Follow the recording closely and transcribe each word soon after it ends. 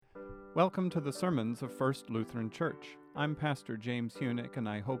Welcome to the sermons of First Lutheran Church. I'm Pastor James Hunick, and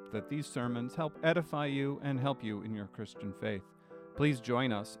I hope that these sermons help edify you and help you in your Christian faith. Please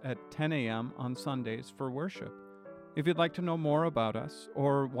join us at 10 a.m. on Sundays for worship. If you'd like to know more about us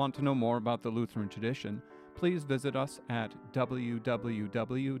or want to know more about the Lutheran tradition, please visit us at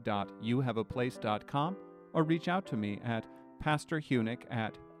www.youhaveaplace.com or reach out to me at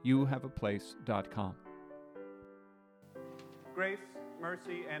pastorhunick@youhaveaplace.com. Grace,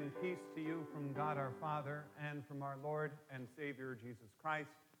 mercy, and peace to you from God our Father and from our Lord and Savior Jesus Christ.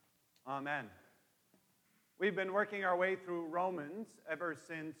 Amen. We've been working our way through Romans ever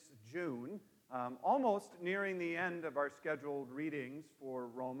since June, almost nearing the end of our scheduled readings for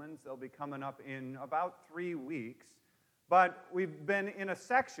Romans. They'll be coming up in about 3 weeks. But we've been in a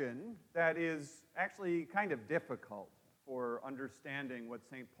section that is actually kind of difficult for understanding what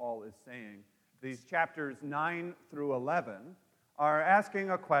St. Paul is saying. These chapters 9 through 11 are asking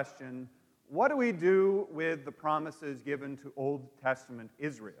a question: what do we do with the promises given to Old Testament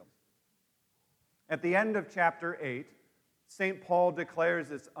Israel? At the end of chapter 8, St. Paul declares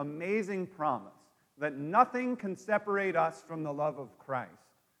this amazing promise that nothing can separate us from the love of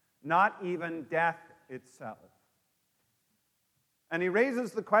Christ, not even death itself. And he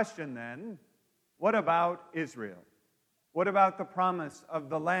raises the question then, what about Israel? What about the promise of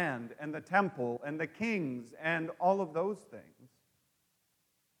the land and the temple and the kings and all of those things?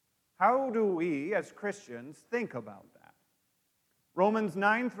 How do we as Christians think about that? Romans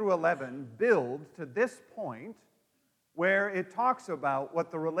 9 through 11 build to this point where it talks about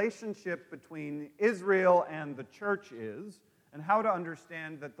what the relationship between Israel and the church is and how to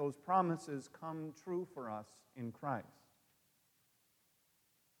understand that those promises come true for us in Christ.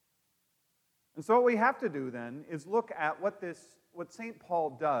 And so what we have to do then is look at what St.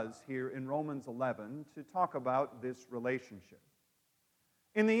 Paul does here in Romans 11 to talk about this relationship.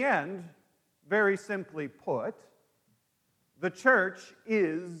 In the end, very simply put, the church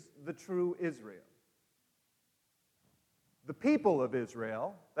is the true Israel. The people of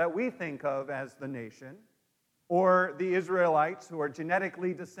Israel that we think of as the nation, or the Israelites who are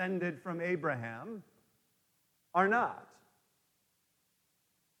genetically descended from Abraham, are not.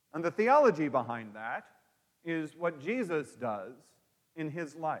 And the theology behind that is what Jesus does in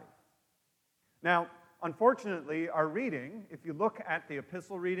his life. Now, unfortunately, our reading, if you look at the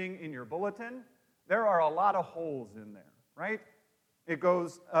epistle reading in your bulletin, there are a lot of holes in there, right? It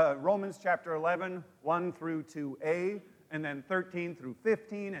goes Romans chapter 11, 1 through 2a, and then 13 through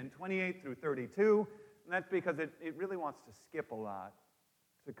 15, and 28 through 32. And that's because it really wants to skip a lot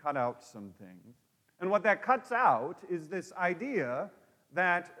to cut out some things. And what that cuts out is this idea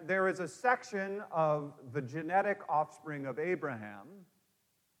that there is a section of the genetic offspring of Abraham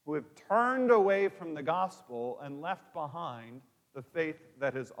who have turned away from the gospel and left behind the faith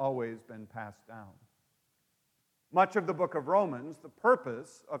that has always been passed down. Much of the book of Romans, the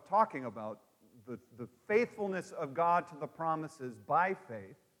purpose of talking about the faithfulness of God to the promises by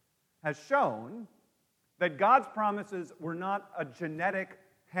faith, has shown that God's promises were not a genetic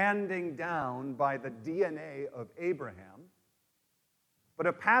handing down by the DNA of Abraham, but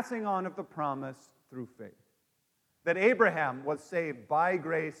a passing on of the promise through faith. That Abraham was saved by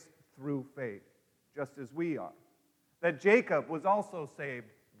grace through faith, just as we are. That Jacob was also saved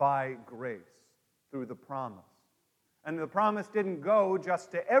by grace through the promise. And the promise didn't go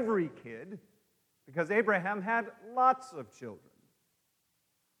just to every kid, because Abraham had lots of children,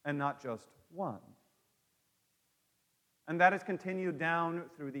 and not just one. And that has continued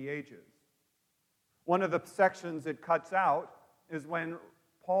down through the ages. One of the sections it cuts out is when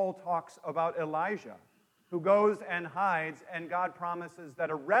Paul talks about Elijah, who goes and hides, and God promises that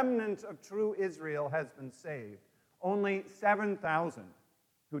a remnant of true Israel has been saved. Only 7,000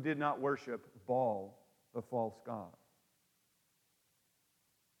 who did not worship Baal, the false god.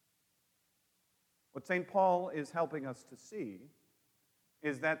 What St. Paul is helping us to see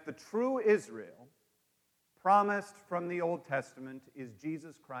is that the true Israel promised from the Old Testament is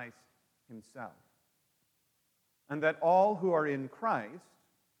Jesus Christ himself. And that all who are in Christ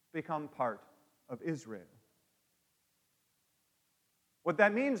become part of Israel. What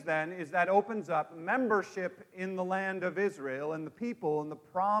that means then is that opens up membership in the land of Israel and the people and the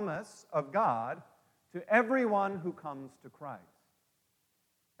promise of God to everyone who comes to Christ,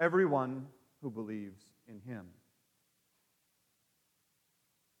 everyone who believes in him.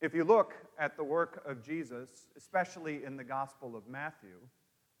 If you look at the work of Jesus, especially in the Gospel of Matthew,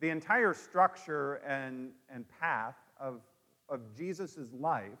 the entire structure and path of Jesus'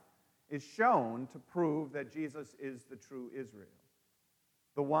 life is shown to prove that Jesus is the true Israel,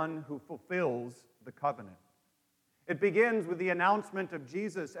 the one who fulfills the covenant. It begins with the announcement of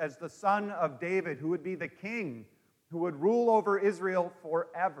Jesus as the son of David, who would be the king, who would rule over Israel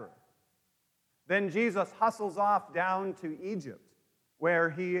forever. Then Jesus hustles off down to Egypt, where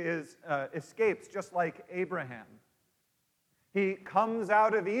he escapes just like Abraham. He comes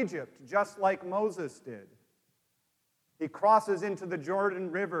out of Egypt just like Moses did. He crosses into the Jordan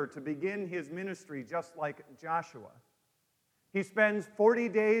River to begin his ministry just like Joshua. He spends 40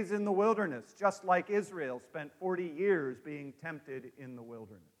 days in the wilderness, just like Israel spent 40 years being tempted in the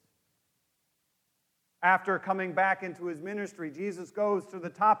wilderness. After coming back into his ministry, Jesus goes to the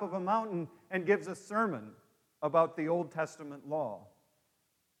top of a mountain and gives a sermon about the Old Testament law,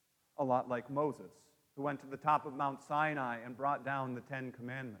 a lot like Moses, who went to the top of Mount Sinai and brought down the Ten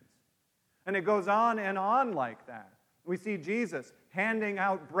Commandments. And it goes on and on like that. We see Jesus handing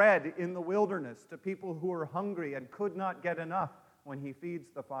out bread in the wilderness to people who were hungry and could not get enough when he feeds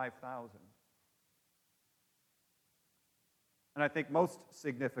the 5,000. And I think most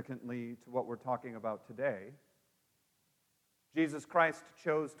significantly to what we're talking about today, Jesus Christ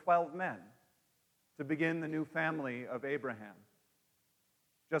chose 12 men to begin the new family of Abraham.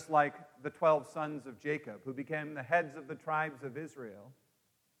 Just like the 12 sons of Jacob, who became the heads of the tribes of Israel,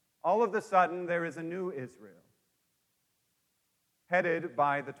 all of a sudden there is a new Israel, headed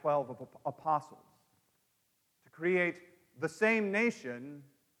by the 12 apostles, to create the same nation,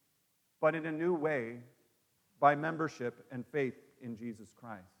 but in a new way, by membership and faith in Jesus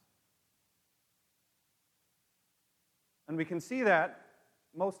Christ. And we can see that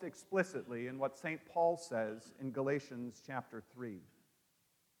most explicitly in what St. Paul says in Galatians chapter 3,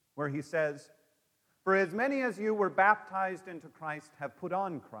 where he says, "For as many as you were baptized into Christ have put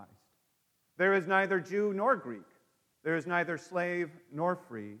on Christ. There is neither Jew nor Greek. There is neither slave nor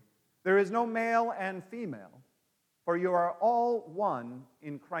free. There is no male and female, for you are all one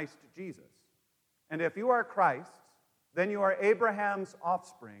in Christ Jesus. And if you are Christ's, then you are Abraham's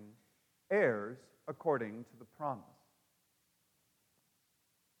offspring, heirs according to the promise."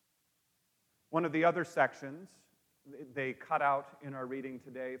 One of the other sections they cut out in our reading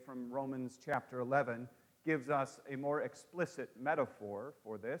today from Romans chapter 11 gives us a more explicit metaphor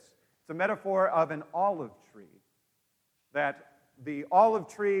for this. It's a metaphor of an olive tree. That the olive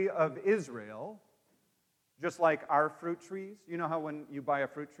tree of Israel, just like our fruit trees, you know how when you buy a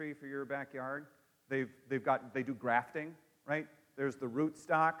fruit tree for your backyard, they do grafting, right? There's the root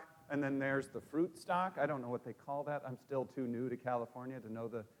stock, and then there's the fruit stock. I don't know what they call that. I'm still too new to California to know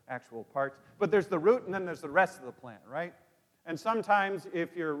the actual parts. But there's the root, and then there's the rest of the plant, right? And sometimes,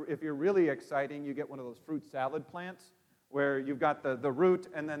 if you're really exciting, you get one of those fruit salad plants where you've got the root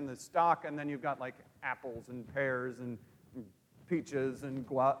and then the stalk, and then you've got like apples and pears and peaches and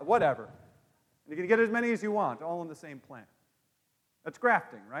whatever. And you can get as many as you want, all in the same plant. That's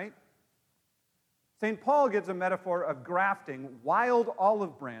grafting, right? St. Paul gives a metaphor of grafting wild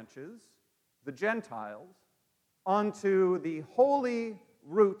olive branches, the Gentiles, onto the holy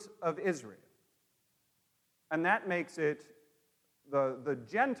root of Israel. And that makes it the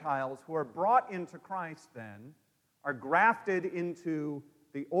Gentiles who are brought into Christ then are grafted into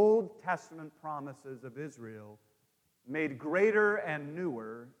the Old Testament promises of Israel, made greater and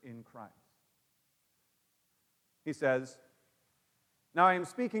newer in Christ. He says, "Now I am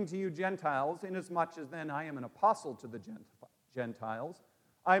speaking to you Gentiles, inasmuch as then I am an apostle to the Gentiles.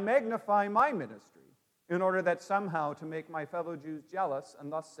 I magnify my ministry, in order that somehow to make my fellow Jews jealous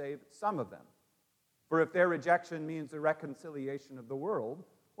and thus save some of them. For if their rejection means the reconciliation of the world,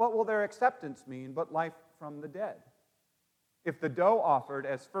 what will their acceptance mean but life from the dead? If the dough offered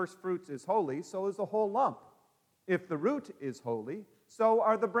as first fruits is holy, so is the whole lump. If the root is holy, so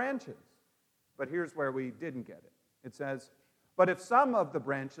are the branches." But here's where we didn't get it. It says, "But if some of the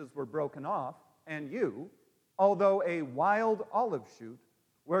branches were broken off, and you, although a wild olive shoot,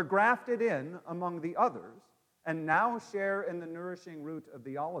 were grafted in among the others, and now share in the nourishing root of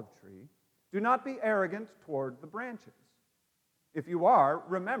the olive tree, do not be arrogant toward the branches. If you are,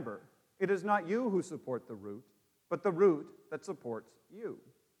 remember, it is not you who support the root, but the root that supports you.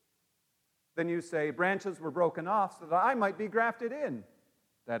 Then you say, 'Branches were broken off so that I might be grafted in.'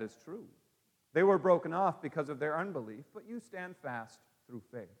 That is true. They were broken off because of their unbelief, but you stand fast through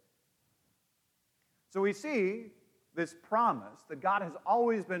faith." So we see this promise that God has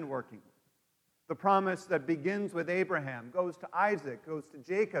always been working with. The promise that begins with Abraham, goes to Isaac, goes to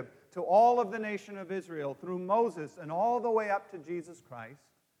Jacob, to all of the nation of Israel, through Moses, and all the way up to Jesus Christ.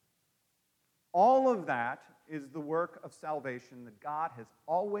 All of that is the work of salvation that God has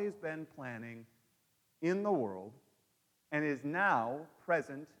always been planning in the world and is now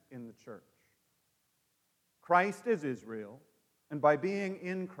present in the church. Christ is Israel, and by being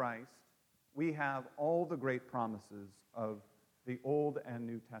in Christ, we have all the great promises of the Old and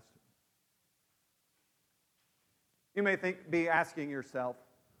New Testament. You may be asking yourself,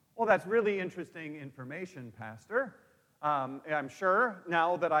 well, that's really interesting information, Pastor. I'm sure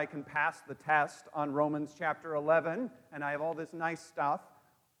now that I can pass the test on Romans chapter 11, and I have all this nice stuff,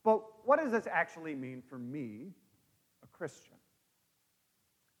 but what does this actually mean for me, a Christian?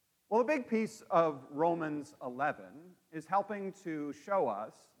 Well, a big piece of Romans 11 is helping to show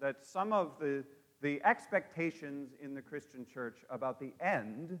us that some of the expectations in the Christian church about the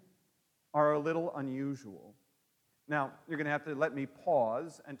end are a little unusual. Now, you're going to have to let me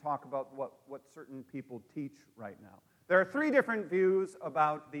pause and talk about what certain people teach right now. There are three different views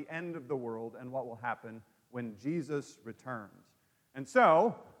about the end of the world and what will happen when Jesus returns. And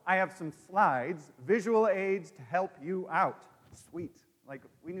so, I have some slides, visual aids to help you out. Sweet. Like,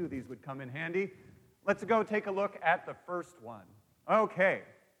 we knew these would come in handy. Let's go take a look at the first one. Okay.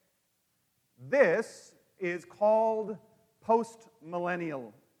 This is called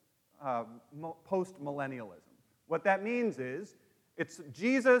postmillennialism. What that means is,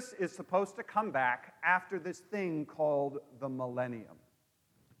 Jesus is supposed to come back after this thing called the millennium.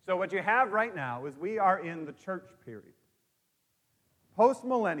 So what you have right now is we are in the church period.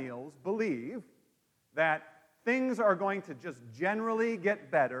 Postmillennials believe that things are going to just generally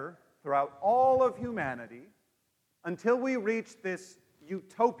get better throughout all of humanity until we reach this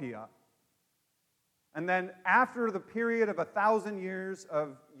utopia. And then after the period of 1,000 years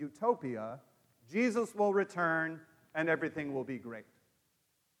of utopia, Jesus will return and everything will be great.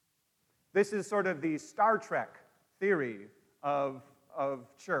 This is sort of the Star Trek theory of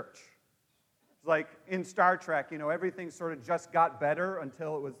church. It's like in Star Trek, everything sort of just got better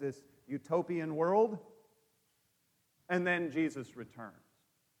until it was this utopian world, and then Jesus returns.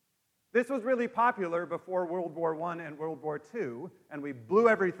 This was really popular before World War I and World War II, and we blew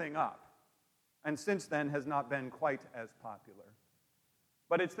everything up, and since then has not been quite as popular.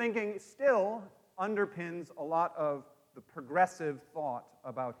 But its thinking still underpins a lot of the progressive thought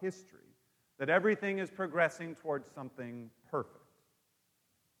about history, that everything is progressing towards something perfect.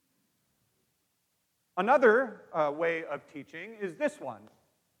 Another way of teaching is this one.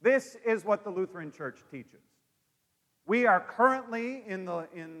 This is what the Lutheran Church teaches. We are currently in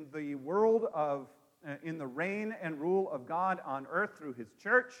the world of, in the reign and rule of God on earth through His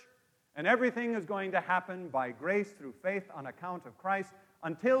church, and everything is going to happen by grace through faith on account of Christ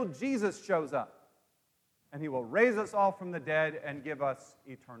until Jesus shows up, and He will raise us all from the dead and give us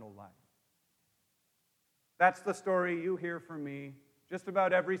eternal life. That's the story you hear from me just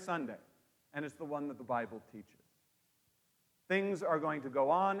about every Sunday, and it's the one that the Bible teaches. Things are going to go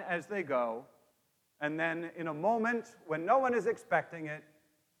on as they go, and then in a moment when no one is expecting it,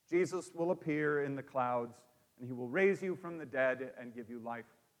 Jesus will appear in the clouds, and He will raise you from the dead and give you life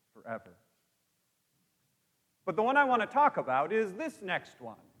forever. But the one I want to talk about is this next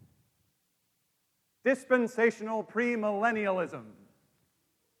one. Dispensational premillennialism,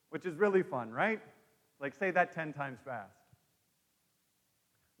 which is really fun, right? Like, say that 10 times fast.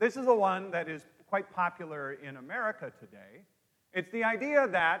 This is the one that is quite popular in America today. It's the idea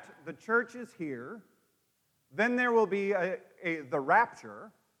that the church is here, then there will be the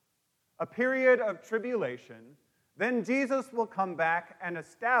rapture, a period of tribulation, then Jesus will come back and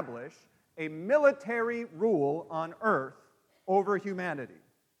establish a military rule on earth over humanity.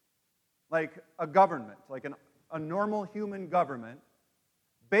 Like a government, like a normal human government,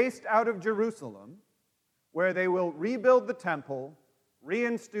 based out of Jerusalem, where they will rebuild the temple,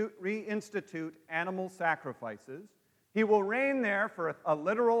 reinstitute animal sacrifices. He will reign there for a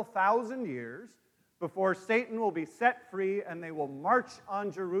literal 1,000 years before Satan will be set free and they will march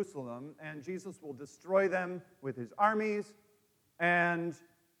on Jerusalem, and Jesus will destroy them with His armies, and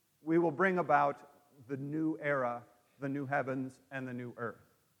we will bring about the new era, the new heavens and the new earth.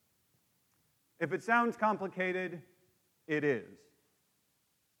 If it sounds complicated, it is.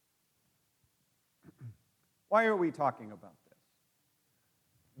 Why are we talking about this?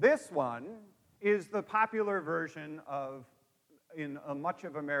 This one is the popular version in much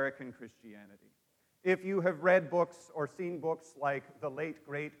of American Christianity. If you have read books or seen books like The Late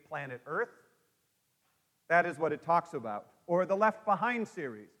Great Planet Earth, that is what it talks about. Or the Left Behind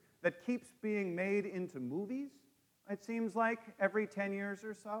series that keeps being made into movies, it seems like, every 10 years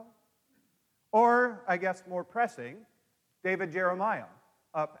or so. Or, I guess more pressing, David Jeremiah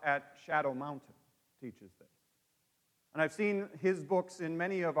up at Shadow Mountain teaches this. And I've seen his books in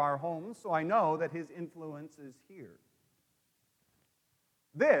many of our homes, so I know that his influence is here.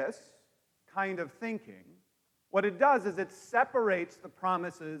 This kind of thinking, what it does is it separates the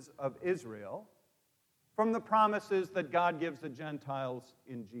promises of Israel from the promises that God gives the Gentiles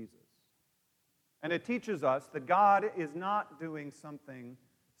in Jesus. And it teaches us that God is not doing something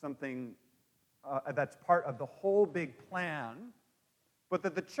that's part of the whole big plan, but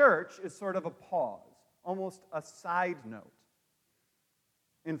that the church is sort of a pause, almost a side note.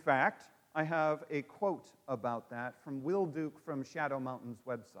 In fact, I have a quote about that from Will Duke from Shadow Mountain's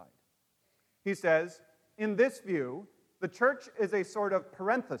website. He says, "In this view, the church is a sort of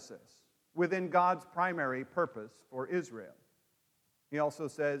parenthesis within God's primary purpose for Israel." He also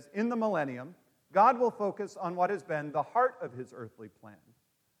says, "In the millennium, God will focus on what has been the heart of his earthly plan,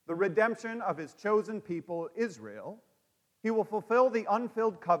 the redemption of his chosen people, Israel. He will fulfill the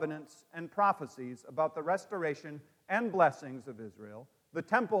unfilled covenants and prophecies about the restoration and blessings of Israel. The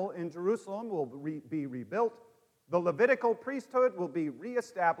temple in Jerusalem will be rebuilt. The Levitical priesthood will be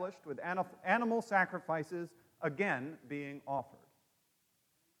reestablished with animal sacrifices again being offered."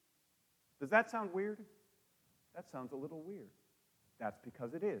 Does that sound weird? That sounds a little weird. That's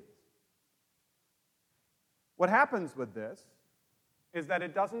because it is. What happens with this is that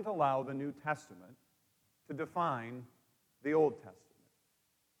it doesn't allow the New Testament to define the Old Testament.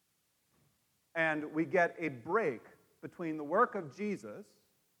 And we get a break between the work of Jesus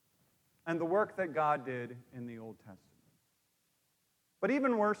and the work that God did in the Old Testament. But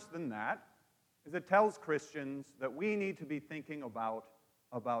even worse than that is it tells Christians that we need to be thinking about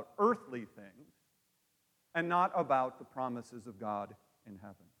earthly things and not about the promises of God in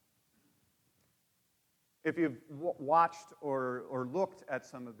heaven. If you've watched or looked at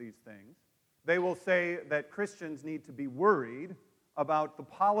some of these things, they will say that Christians need to be worried about the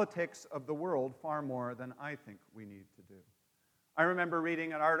politics of the world far more than I think we need to do. I remember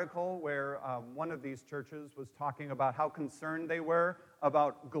reading an article where one of these churches was talking about how concerned they were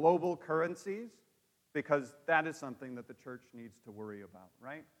about global currencies, because that is something that the church needs to worry about,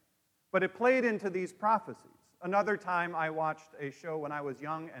 right? But it played into these prophecies. Another time I watched a show when I was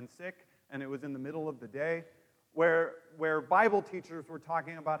young and sick, and it was in the middle of the day, where Bible teachers were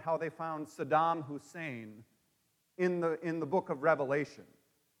talking about how they found Saddam Hussein in the book of Revelation,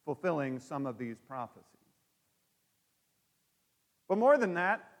 fulfilling some of these prophecies. But more than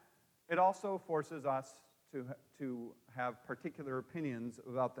that, it also forces us to have particular opinions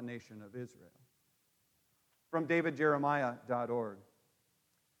about the nation of Israel. From davidjeremiah.org.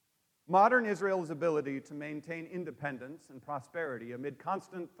 Modern Israel's ability to maintain independence and prosperity amid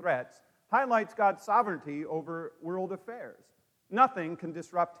constant threats highlights God's sovereignty over world affairs. Nothing can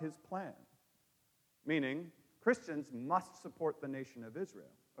disrupt his plan. Meaning, Christians must support the nation of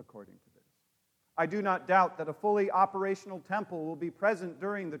Israel, according to this. I do not doubt that a fully operational temple will be present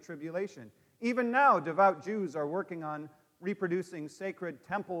during the tribulation. Even now, devout Jews are working on reproducing sacred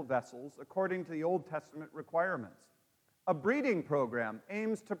temple vessels according to the Old Testament requirements. A breeding program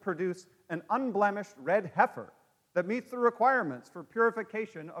aims to produce an unblemished red heifer that meets the requirements for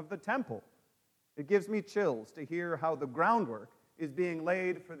purification of the temple. It gives me chills to hear how the groundwork is being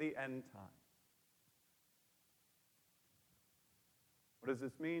laid for the end time. What does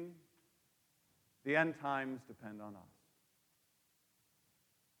this mean? The end times depend on us.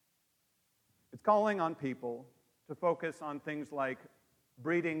 It's calling on people to focus on things like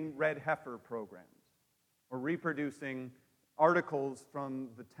breeding red heifer programs or reproducing articles from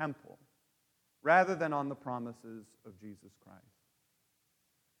the temple, rather than on the promises of Jesus Christ.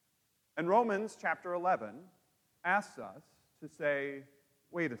 And Romans chapter 11 asks us to say,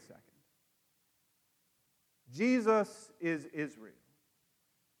 wait a second. Jesus is Israel.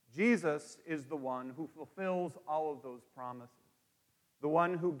 Jesus is the one who fulfills all of those promises, the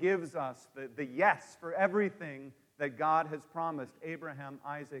one who gives us the yes for everything that God has promised Abraham,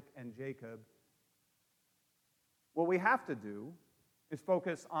 Isaac, and Jacob. What we have to do is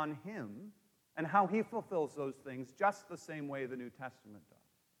focus on him and how he fulfills those things just the same way the New Testament does.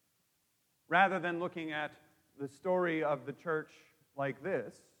 Rather than looking at the story of the church like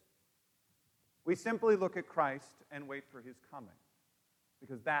this, we simply look at Christ and wait for his coming,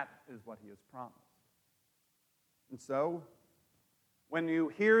 because that is what he has promised. And so, when you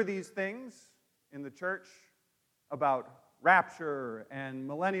hear these things in the church about rapture and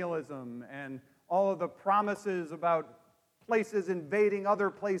millennialism and all of the promises about places invading other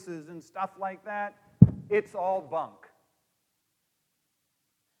places and stuff like that, it's all bunk.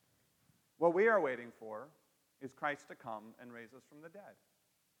 What we are waiting for is Christ to come and raise us from the dead.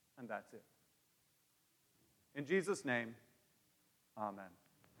 And that's it. In Jesus' name, amen.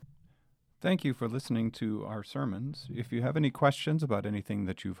 Thank you for listening to our sermons. If you have any questions about anything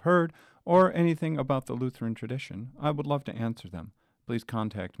that you've heard or anything about the Lutheran tradition, I would love to answer them. Please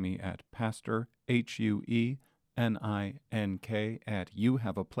contact me at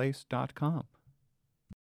pastorhuenink@youhaveaplace.com.